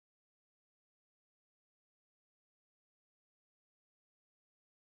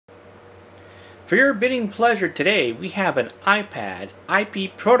For your bidding pleasure today, we have an iPAD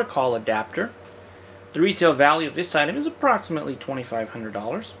IP protocol adapter. The retail value of this item is approximately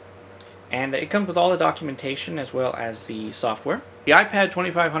 $2,500, and it comes with all the documentation as well as the software. The iPAD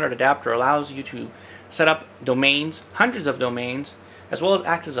 2500 adapter allows you to set up domains, hundreds of domains, as well as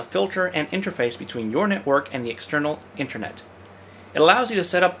acts as a filter and interface between your network and the external internet. It allows you to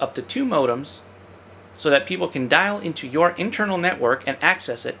set up to 2 modems so that people can dial into your internal network and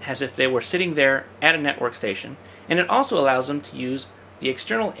access it as if they were sitting there at a network station, and it also allows them to use the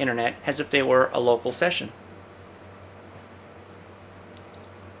external internet as if they were a local session.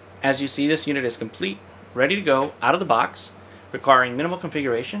 As you see, this unit is complete, ready to go out of the box, requiring minimal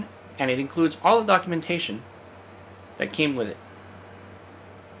configuration, and it includes all the documentation that came with it.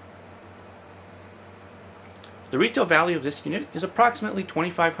 The retail value of this unit is approximately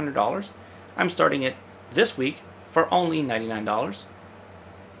 $2,500. I'm starting it this week for only $99.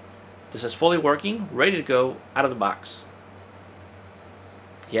 This is fully working, ready to go out of the box.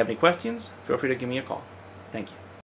 If you have any questions, feel free to give me a call. Thank you.